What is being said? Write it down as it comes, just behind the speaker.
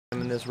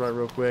examine this right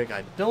real quick.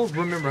 I don't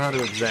remember how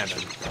to examine.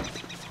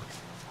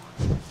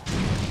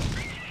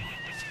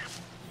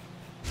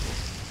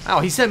 Oh,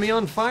 he set me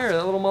on fire,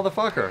 that little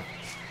motherfucker.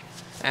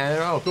 And,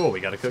 oh, cool,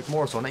 we gotta cook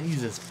more. So that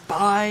uses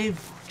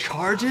 5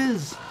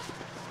 charges?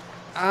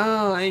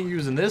 Oh, I ain't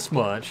using this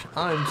much.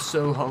 I'm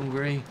so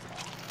hungry.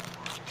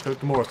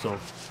 Cook more, so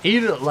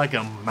eat it like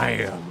a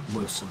man,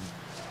 listen.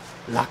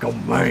 Like a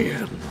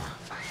man.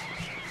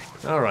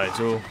 Alright,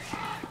 so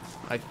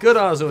I could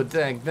also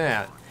attack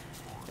that.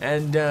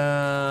 And,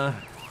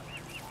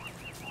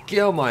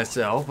 kill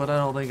myself, but I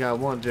don't think I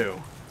want to.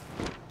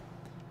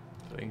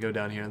 So we can go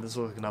down here, and this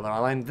looks like another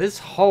island. This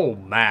whole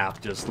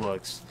map just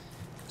looks...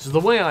 Just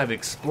the way I've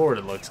explored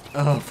it looks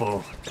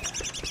awful.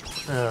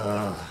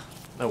 Oh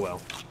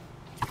well.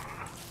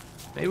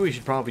 Maybe we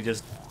should probably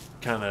just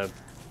kind of...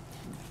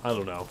 I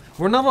don't know.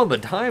 We're not on the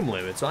time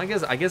limit, so I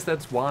guess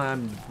that's why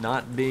I'm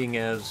not being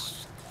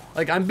as...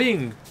 Like, I'm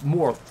being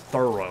more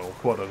thorough,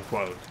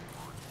 quote-unquote.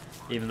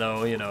 Even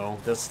though, you know,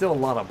 there's still a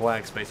lot of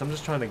black space. I'm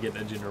just trying to get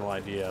a general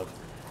idea of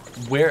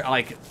where,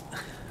 like...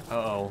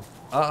 Uh-oh.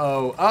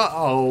 Uh-oh.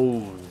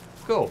 Uh-oh.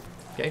 Cool.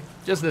 Okay.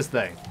 Just this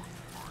thing.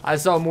 I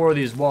saw more of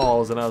these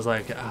walls, and I was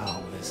like,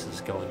 oh, this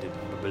is going to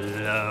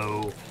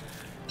blow.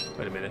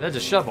 Wait a minute. That's a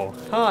shovel.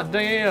 Hot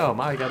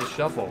damn. I got a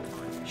shovel.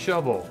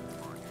 Shovel.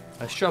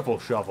 A shovel.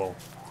 Shovel.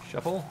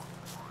 Shovel?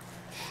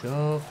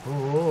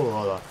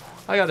 Shuffle.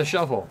 I got a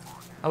shovel.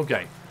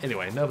 Okay.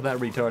 Anyway, enough of that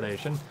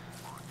retardation.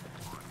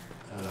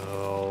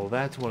 Oh,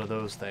 that's one of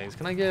those things.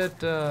 Can I get,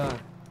 Is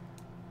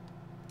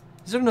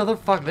there another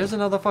There's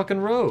another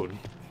fucking road.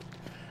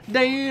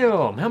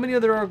 Damn! How many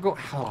other are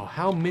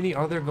how many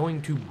are there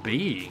going to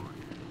be?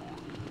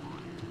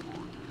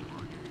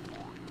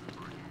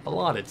 A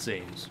lot, it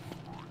seems.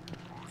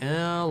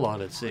 A lot,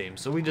 it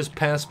seems. So we just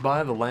passed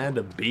by the land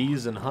of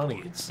bees and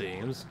honey, it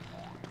seems.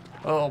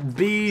 Oh,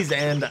 bees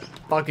and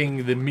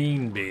fucking the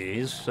mean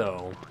bees,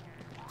 so...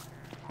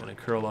 I'm gonna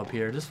curl up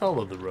here. Just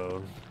follow the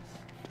road.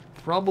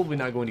 Probably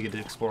not going to get to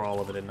explore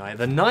all of it at night.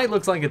 The night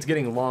looks like it's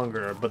getting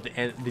longer, but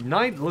the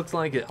night looks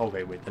like it...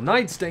 Okay, wait. The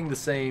night's staying the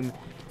same.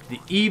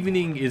 The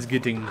evening is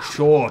getting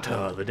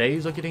shorter. The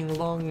days are getting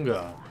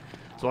longer.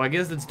 So I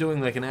guess it's doing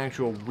like an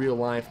actual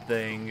real-life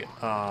thing.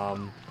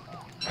 I'm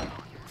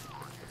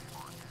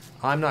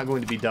not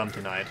going to be dumb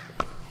tonight.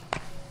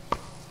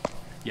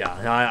 Yeah,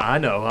 I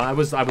know. I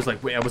was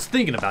like, wait, I was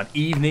thinking about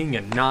evening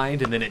and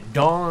night, and then it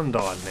dawned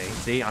on me.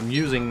 See, I'm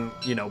using,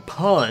 you know,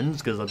 puns,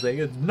 because I'm saying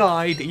it's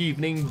night,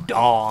 evening,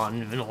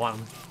 dawn. You know, I'm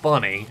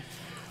funny.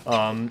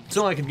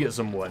 So I could get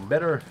some wood.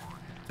 Better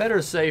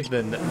safe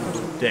than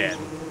dead.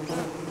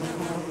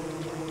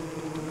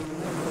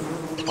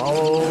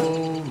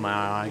 Oh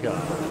my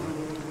god.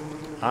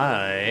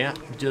 I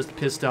just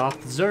pissed off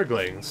the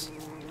Zerglings.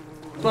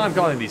 That's what I'm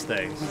calling these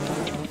things.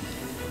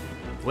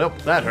 Well,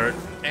 that hurt.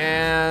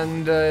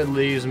 And it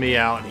leaves me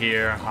out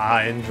here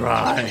high and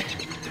dry.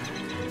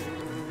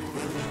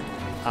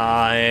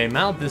 I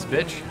mount this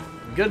bitch.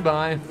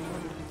 Goodbye.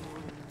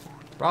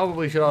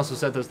 Probably should also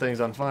set those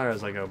things on fire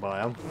as I go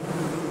by them.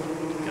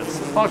 Because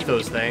fuck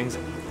those things.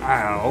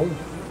 Ow.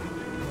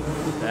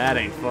 That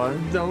ain't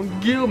fun. Don't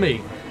kill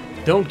me.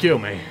 Don't kill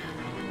me.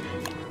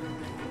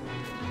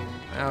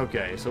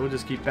 Okay, so we'll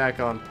just keep back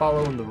on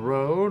following the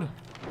road.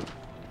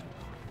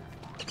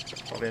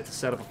 Probably have to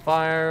set up a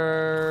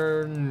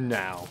fire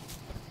now.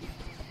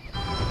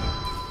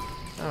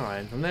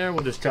 Alright, from there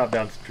we'll just chop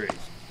down some trees.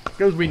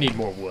 Because we need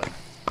more wood.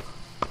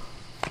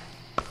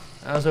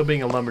 Also,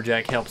 being a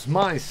lumberjack helps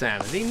my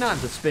sanity, not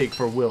to speak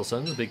for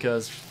Wilson's,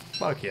 because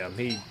fuck him,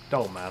 he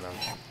don't matter.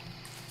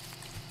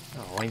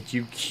 Oh, ain't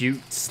you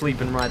cute,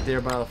 sleeping right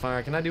there by the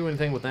fire? Can I do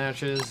anything with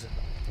ashes?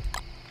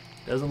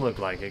 Doesn't look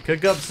like it.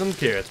 Cook up some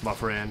carrots, my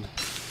friend.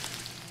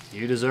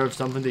 You deserve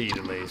something to eat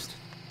at least.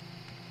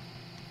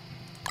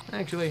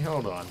 Actually,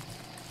 hold on.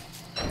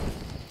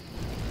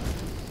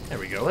 There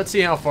we go. Let's see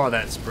how far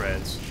that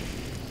spreads.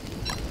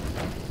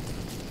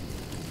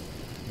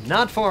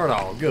 Not far at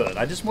all. Good.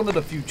 I just wanted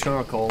a few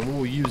charcoal, and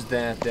we'll use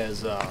that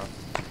as a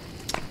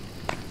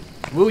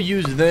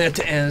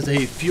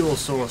fuel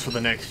source for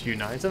the next few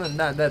nights, and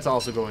that's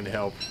also going to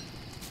help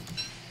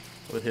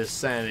with his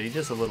sanity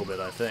just a little bit,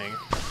 I think.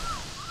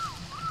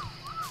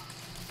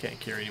 Can't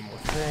carry any more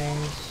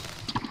things.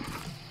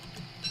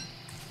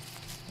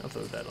 I'll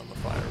throw that on the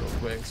fire real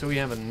quick. So we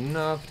have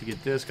enough to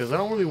get this, because I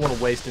don't really want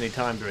to waste any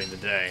time during the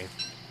day.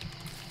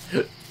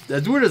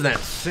 As weird as that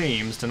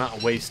seems, to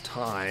not waste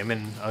time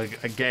in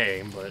a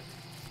game, but...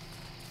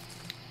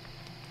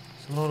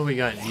 So what do we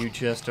got in you,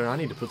 Chester? I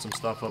need to put some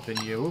stuff up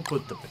in you. We'll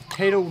put the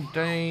potato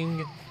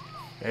dang,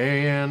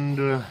 and...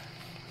 oh,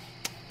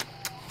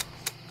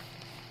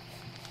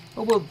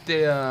 well,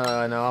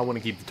 no, I want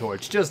to keep the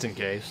torch, just in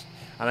case.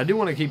 And I do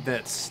want to keep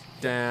that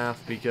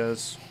staff,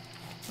 because,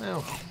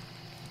 well...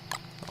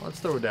 Let's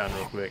throw it down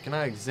real quick. Can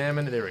I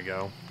examine it? There we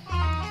go.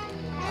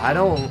 I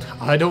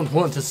don't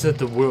want to set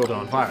the world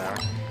on fire.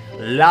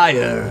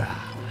 Liar.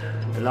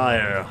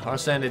 Liar. Our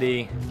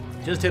sanity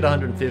just hit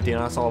 150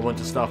 and I saw a bunch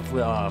of stuff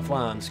fly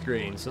on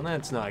screen, so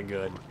that's not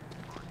good.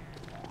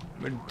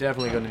 We're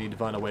definitely going to need to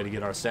find a way to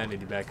get our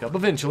sanity back up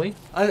eventually.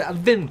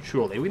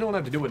 Eventually. We don't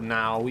have to do it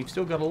now. We've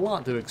still got a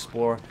lot to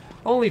explore.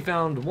 Only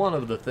found one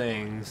of the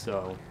things,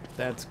 so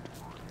that's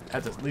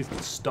at least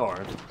the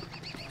start.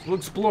 We'll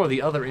explore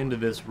the other end of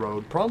this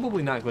road.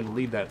 Probably not going to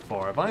lead that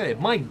far. If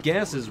my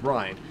guess is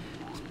right,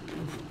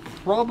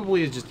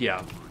 probably is just,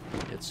 yeah,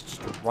 it's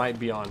just right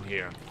beyond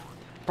here.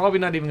 Probably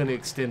not even going to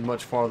extend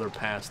much farther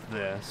past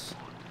this.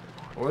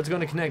 Or it's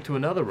going to connect to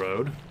another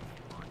road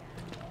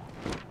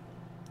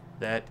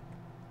that,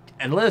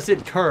 unless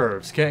it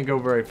curves, can't go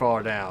very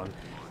far down.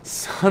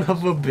 Son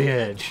of a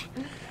bitch.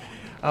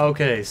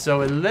 Okay,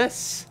 so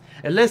unless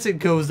it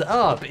goes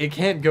up, it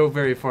can't go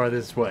very far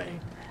this way.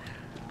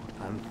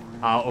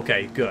 Oh,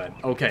 okay, good.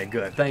 Okay,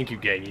 good. Thank you,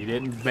 Gay. You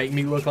didn't make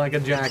me look like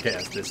a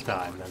jackass this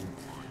time.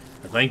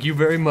 And thank you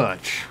very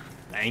much.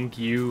 Thank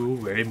you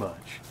very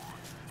much.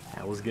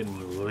 That was getting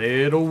a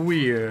little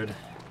weird.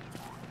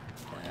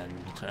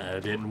 And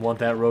I didn't want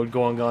that road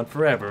going on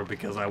forever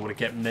because I would have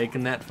kept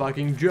making that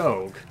fucking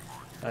joke.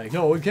 Like,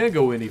 no, it can't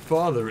go any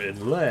farther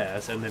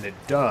unless, and then it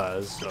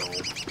does, so...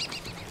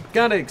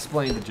 Gotta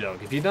explain the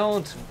joke. If you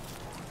don't,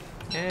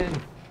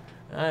 and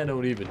I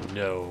don't even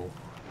know.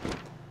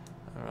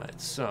 Alright,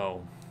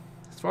 so,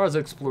 as far as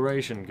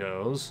exploration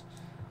goes,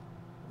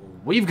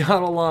 we've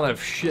got a lot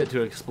of shit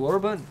to explore,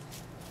 but,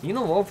 you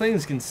know, all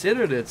things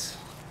considered, it's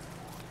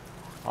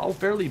all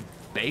fairly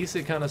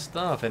basic kind of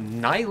stuff.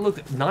 And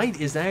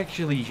night is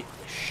actually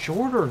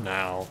shorter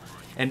now,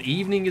 and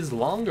evening is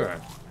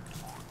longer.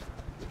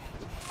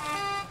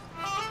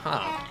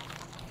 Huh.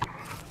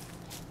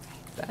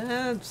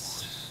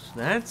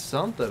 That's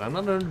something. I'm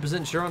not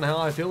 100% sure on how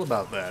I feel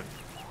about that.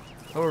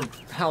 Or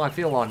how I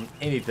feel on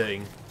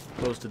anything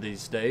most of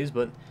these days,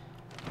 but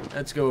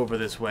let's go over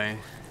this way.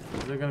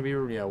 Is there gonna be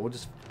yeah, we'll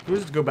just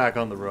go back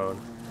on the road.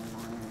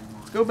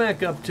 Let's go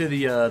back up to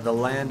the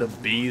land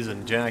of bees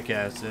and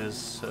jackasses,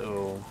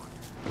 so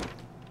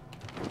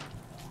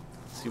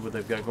let's see what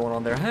they've got going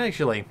on there.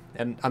 Actually,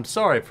 and I'm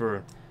sorry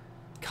for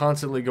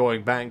constantly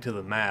going back to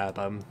the map.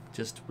 I'm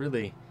just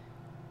really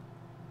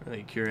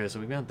curious. So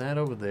we got that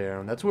over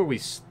there, and that's where we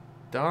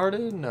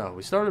started? No,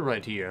 we started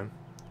right here.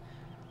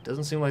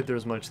 Doesn't seem like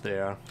there's much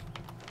there.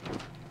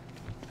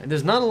 And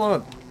there's not a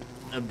lot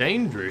of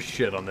dangerous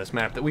shit on this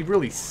map that we've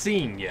really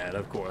seen yet,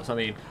 of course. I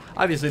mean,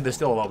 obviously there's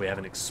still a lot we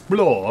haven't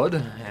explored,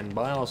 and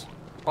by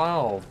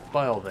all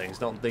things,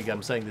 don't think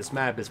I'm saying this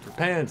map is for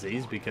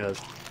pansies, because,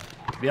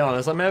 to be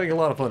honest, I'm having a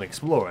lot of fun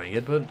exploring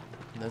it, but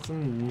there's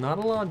not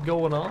a lot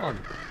going on.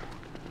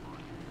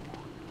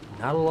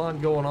 Not a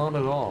lot going on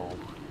at all.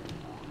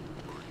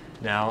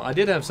 Now, I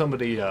did have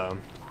somebody in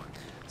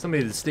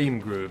the Steam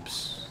group,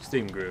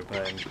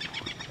 and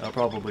I'll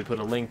probably put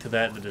a link to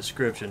that in the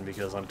description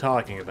because I'm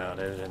talking about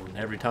it, and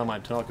every time I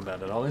talk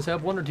about it, I always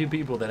have one or two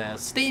people that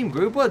ask, Steam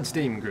group? What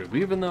Steam group?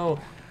 Even though,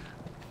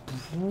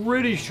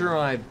 pretty sure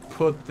I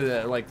put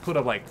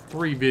up like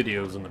 3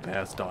 videos in the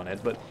past on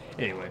it, but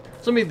anyway.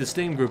 Somebody in the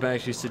Steam group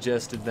actually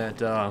suggested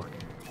that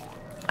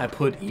I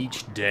put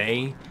each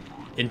day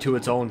into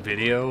its own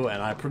video,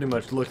 and I pretty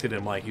much looked at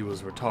him like he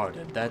was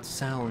retarded. That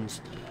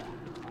sounds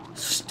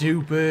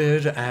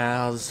stupid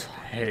as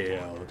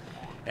hell.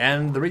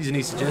 And the reason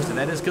he suggested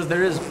that is because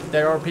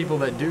there are people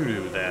that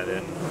do that,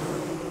 and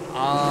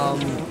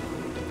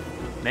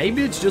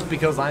maybe it's just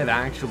because I've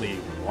actually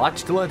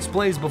watched Let's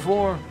Plays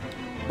before,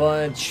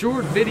 but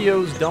short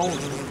videos don't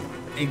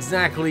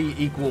exactly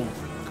equal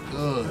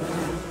good.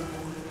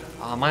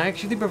 I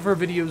actually prefer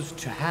videos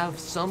to have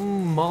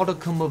some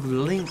modicum of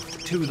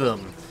length to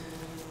them,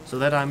 so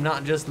that I'm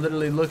not just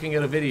literally looking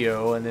at a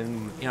video and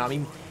then, you know, I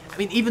mean,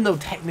 even though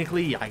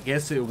technically I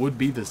guess it would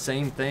be the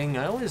same thing,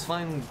 I always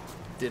find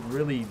it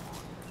really,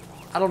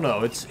 I don't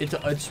know, it's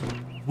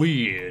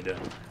weird.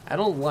 I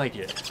don't like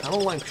it. I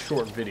don't like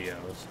short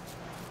videos.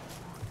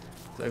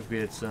 It's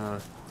this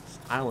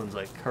island's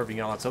like curving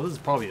out, so this is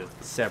probably a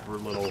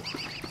separate little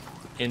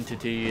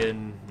entity,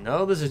 and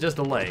no, this is just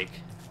a lake.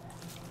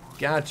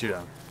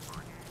 Gotcha.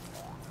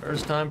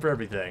 First time for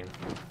everything.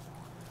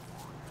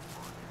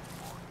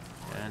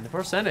 And if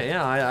our sanity,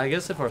 yeah, I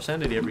guess if our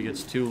sanity ever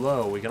gets too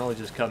low, we can always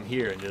just come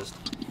here and just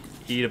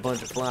eat a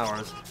bunch of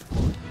flowers.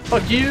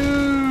 Fuck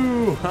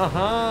you!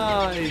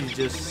 Haha! You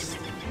just...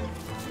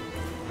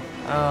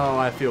 Oh,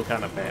 I feel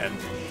kind of bad.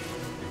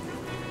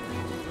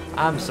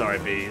 I'm sorry,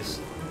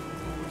 bees.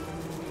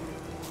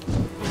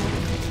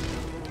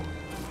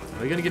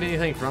 Are we gonna get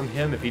anything from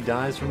him if he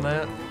dies from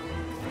that?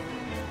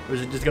 Or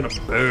is it just gonna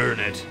burn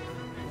it?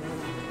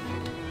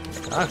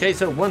 Okay,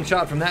 so one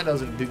shot from that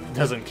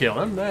doesn't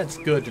kill him. That's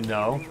good to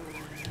know.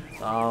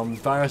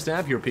 Fire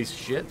staff, you're a piece of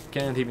shit.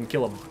 Can't even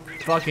kill a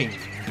fucking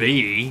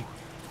bee.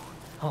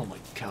 Oh my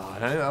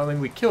god. I mean,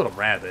 we killed a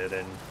rabbit,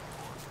 and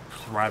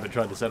the rabbit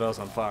tried to set us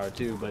on fire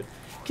too, but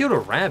killed a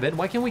rabbit?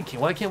 Why can't we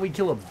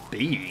kill a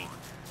bee?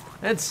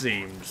 That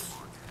seems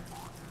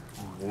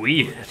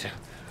weird.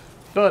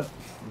 But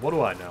what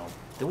do I know?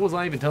 What was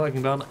I even talking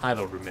about? I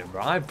don't remember.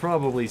 I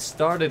probably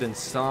started and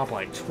stopped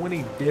like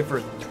 20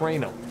 different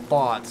train of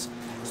thoughts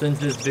since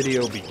this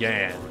video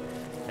began.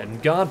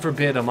 And God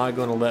forbid am I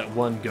gonna let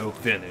one go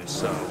finish,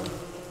 so...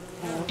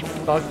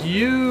 Fuck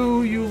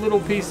you, you little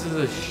pieces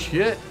of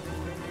shit.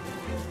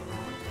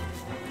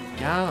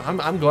 Yeah,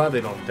 I'm glad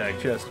they don't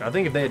attack Chester. I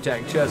think if they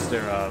attack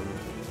Chester,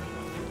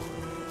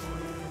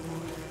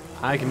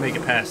 I can make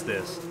it past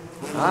this.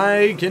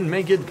 I can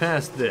make it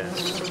past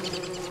this.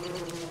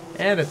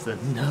 And it's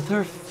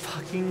another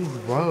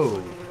fucking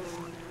road.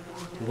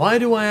 Why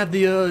do I have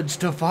the urge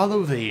to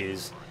follow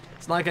these?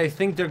 It's like I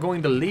think they're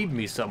going to lead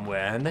me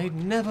somewhere, and they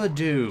never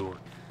do.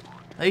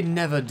 They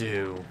never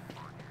do.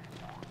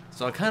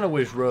 So I kind of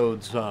wish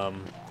roads,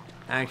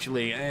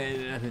 actually,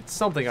 and it's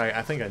something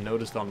I think I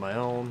noticed on my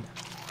own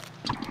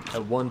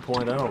at one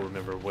point. I don't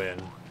remember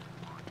when.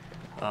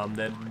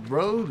 That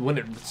road, when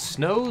it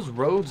snows,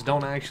 roads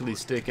don't actually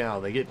stick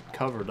out. They get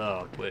covered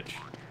up, which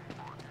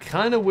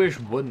kind of wish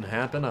wouldn't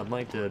happen. I'd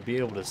like to be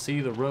able to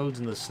see the roads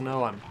in the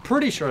snow. I'm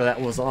pretty sure that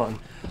was on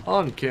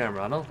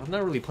camera. I've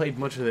never really played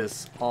much of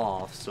this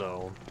off,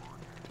 so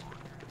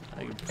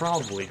I could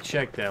probably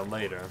check that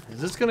later.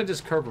 Is this gonna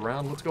just curve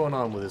around? What's going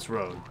on with this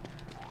road?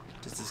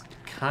 Just is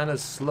kind of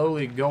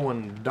slowly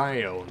going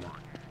down.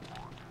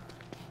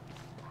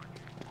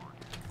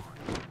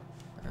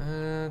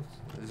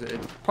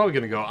 It's probably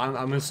gonna go.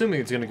 I'm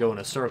assuming it's gonna go in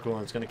a circle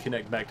and it's gonna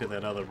connect back to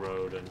that other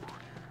road and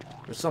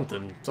or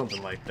something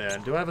like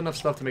that. Do I have enough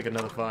stuff to make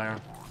another fire?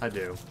 I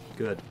do.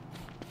 Good.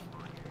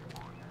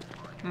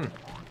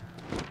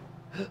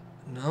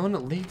 No, and it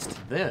leads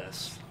to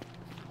this,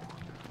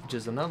 which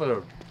is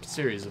another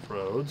series of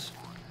roads.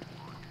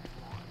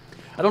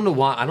 I don't know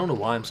why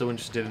I'm so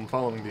interested in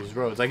following these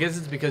roads. I guess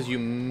it's because you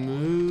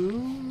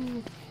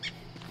move.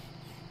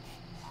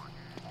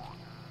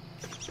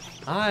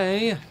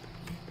 I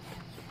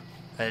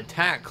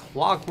attack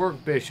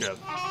Clockwork Bishop.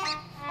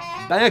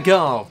 Back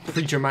off,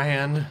 preacher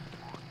man.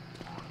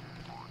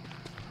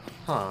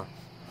 Huh.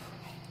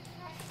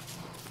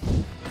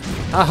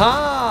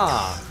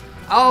 Aha!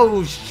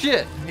 Oh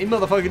shit! He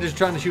motherfucker just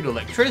trying to shoot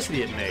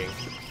electricity at me.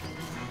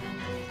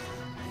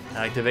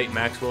 Activate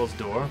Maxwell's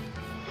door.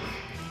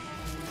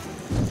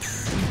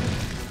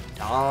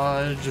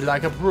 Dodge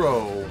like a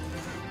pro.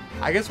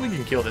 I guess we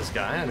can kill this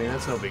guy. I mean,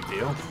 that's no big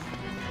deal.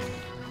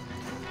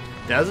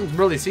 Doesn't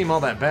really seem all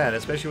that bad,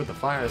 especially with the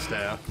fire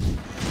staff.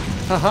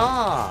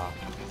 Haha!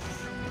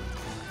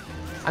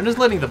 I'm just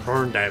letting the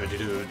burn damage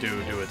do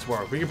its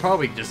work. We could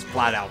probably just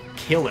flat out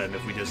kill him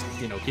if we just,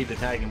 you know, keep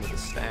attacking with the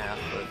staff,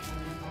 but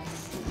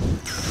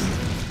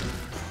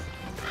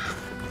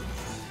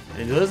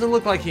it doesn't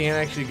look like he can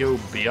actually go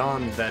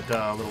beyond that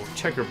little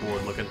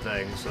checkerboard looking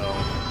thing, so.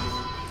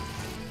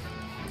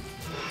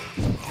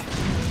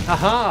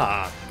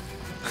 Haha!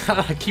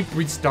 I keep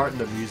restarting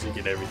the music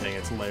and everything,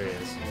 it's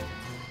hilarious.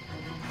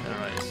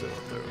 Alright, so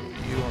throw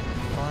you on the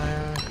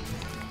fire.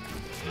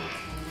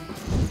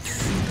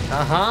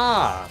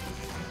 Aha!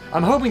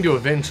 I'm hoping to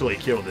eventually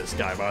kill this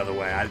guy, by the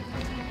way.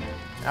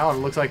 It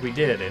looks like we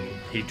did, and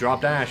he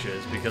dropped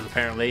ashes, because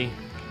apparently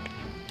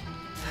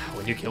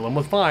when you kill him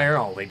with fire,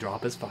 all they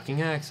drop is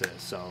fucking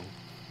axes, so.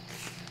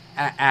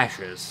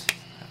 Ashes.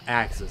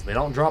 Axes. They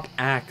don't drop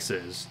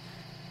axes.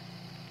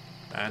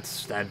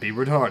 That'd be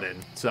retarded.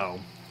 So,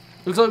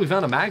 looks like we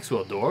found a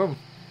Maxwell door.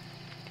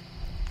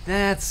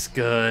 That's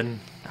good.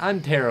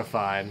 I'm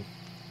terrified.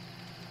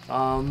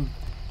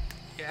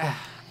 Yeah,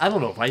 I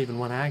don't know if I even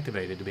want to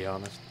activate it, to be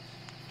honest.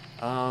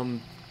 I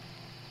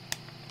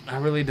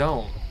really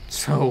don't.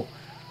 So,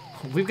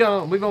 we've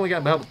only got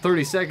about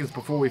 30 seconds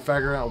before we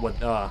figure out what,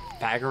 God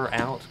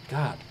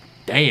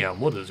damn,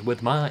 what is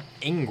with my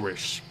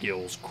English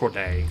skills,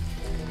 Corday?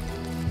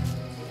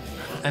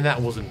 And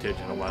that was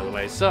intentional, by the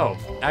way. So,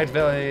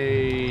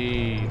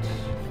 activate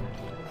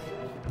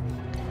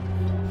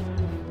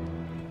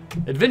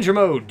Adventure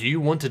mode. Do you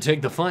want to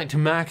take the fight to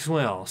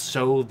Maxwell?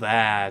 So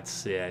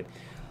that's it.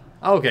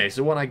 Okay,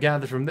 so what I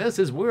gather from this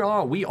is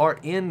we are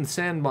in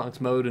sandbox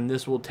mode, and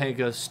this will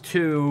take us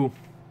to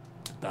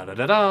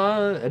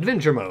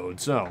adventure mode.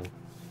 So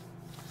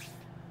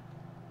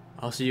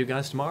I'll see you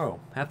guys tomorrow.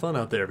 Have fun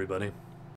out there, everybody.